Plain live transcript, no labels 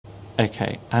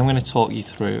Okay, I'm going to talk you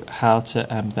through how to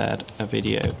embed a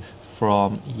video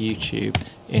from YouTube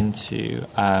into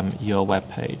your web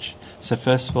page. So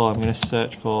first of all, I'm going to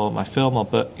search for my film or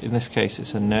book. In this case,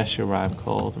 it's a nursery rhyme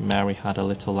called Mary Had a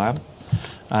Little Lamb.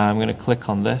 I'm going to click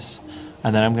on this,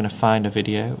 and then I'm going to find a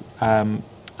video.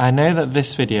 I know that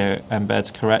this video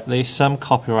embeds correctly. Some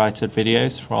copyrighted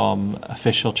videos from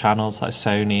official channels like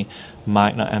Sony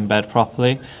might not embed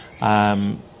properly.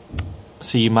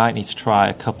 So you might need to try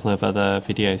a couple of other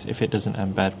videos if it doesn't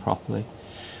embed properly.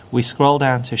 We scroll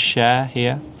down to share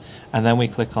here, and then we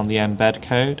click on the embed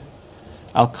code.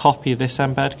 I'll copy this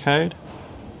embed code,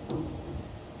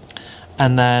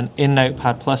 and then in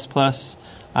Notepad++,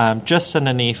 just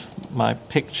underneath my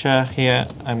picture here,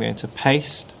 I'm going to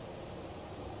paste.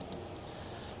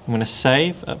 I'm going to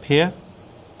save up here.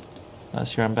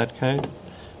 That's your embed code.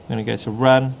 I'm going to go to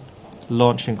Run,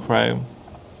 Launch in Chrome,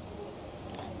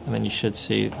 and then you should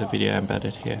see the video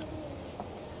embedded here.